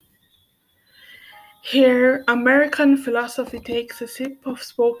Here, American philosophy takes a sip of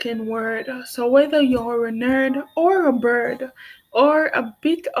spoken word, so whether you're a nerd or a bird or a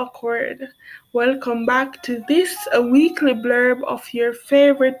bit awkward, welcome back to this a weekly blurb of your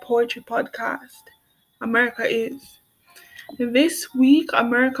favorite poetry podcast. America is. This week,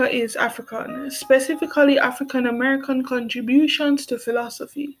 America is African, specifically African American contributions to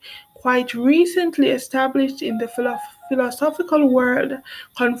philosophy, quite recently established in the philosophical world,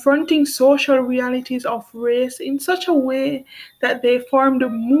 confronting social realities of race in such a way that they formed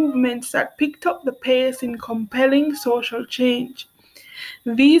movements that picked up the pace in compelling social change.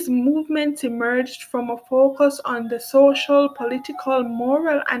 These movements emerged from a focus on the social, political,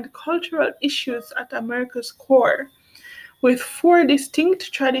 moral, and cultural issues at America's core with four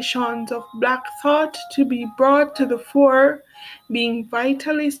distinct traditions of Black thought to be brought to the fore, being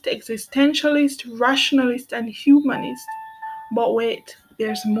vitalist, existentialist, rationalist, and humanist. But wait,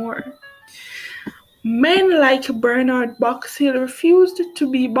 there's more. Men like Bernard Boxill refused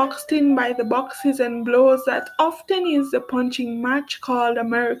to be boxed in by the boxes and blows that often is the punching match called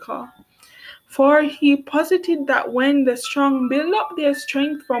America. For he posited that when the strong build up their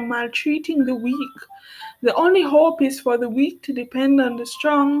strength from maltreating the weak, the only hope is for the weak to depend on the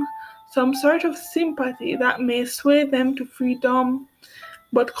strong, some sort of sympathy that may sway them to freedom.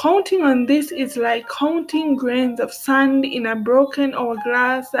 But counting on this is like counting grains of sand in a broken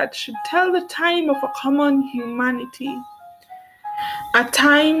hourglass that should tell the time of a common humanity. A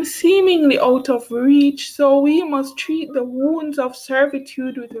time seemingly out of reach, so we must treat the wounds of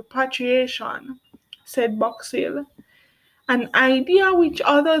servitude with repatriation, said Boxill, an idea which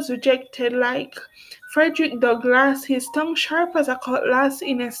others rejected, like Frederick Douglass, his tongue sharp as a cutlass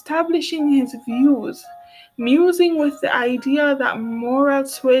in establishing his views, musing with the idea that moral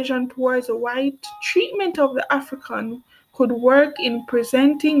suasion towards a white treatment of the African could work in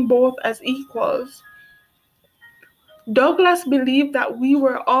presenting both as equals. Douglass believed that we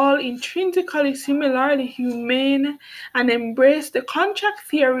were all intrinsically similarly humane and embraced the contract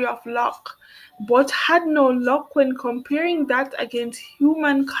theory of Locke, but had no luck when comparing that against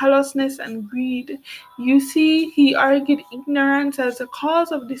human callousness and greed. You see, he argued ignorance as the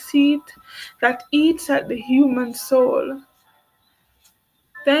cause of deceit that eats at the human soul.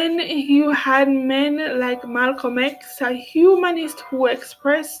 Then you had men like Malcolm X, a humanist who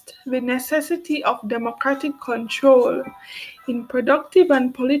expressed the necessity of democratic control in productive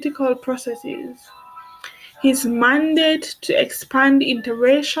and political processes. His mandate to expand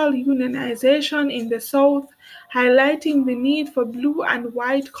interracial unionization in the South, highlighting the need for blue and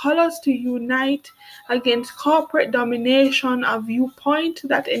white colors to unite against corporate domination, a viewpoint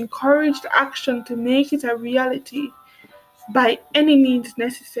that encouraged action to make it a reality by any means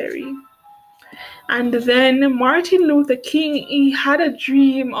necessary. And then Martin Luther King, he had a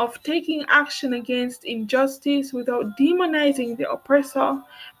dream of taking action against injustice without demonizing the oppressor,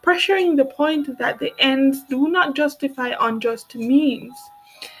 pressuring the point that the ends do not justify unjust means,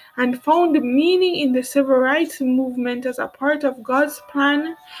 and found meaning in the civil rights movement as a part of God's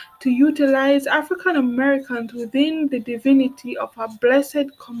plan to utilize African Americans within the divinity of a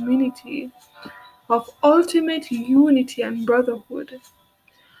blessed community of ultimate unity and brotherhood.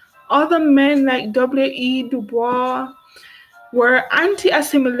 Other men like W. E. Du Bois were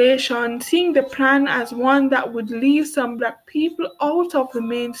anti-assimilation, seeing the plan as one that would leave some Black people out of the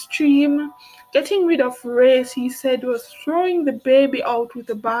mainstream. Getting rid of race, he said, was throwing the baby out with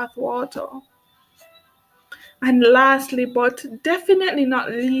the bathwater. And lastly, but definitely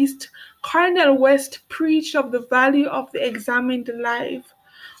not least, Cornel West preached of the value of the examined life,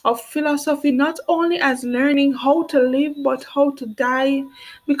 of philosophy not only as learning how to live but how to die,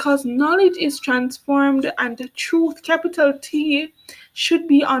 because knowledge is transformed and the truth, capital T, should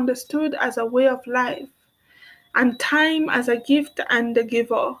be understood as a way of life, and time as a gift and a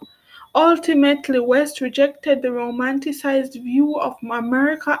giver. Ultimately, West rejected the romanticized view of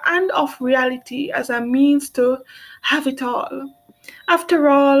America and of reality as a means to have it all. After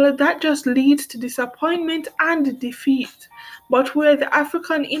all, that just leads to disappointment and defeat. But where the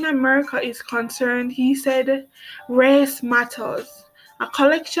African in America is concerned, he said, race matters, a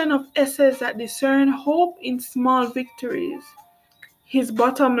collection of essays that discern hope in small victories. His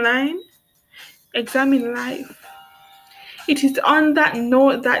bottom line? Examine life. It is on that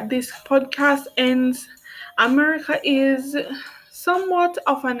note that this podcast ends. America is somewhat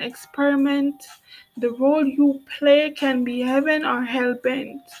of an experiment. The role you play can be heaven or hell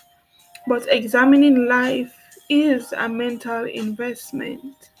bent, but examining life is a mental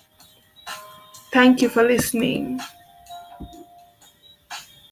investment. Thank you for listening.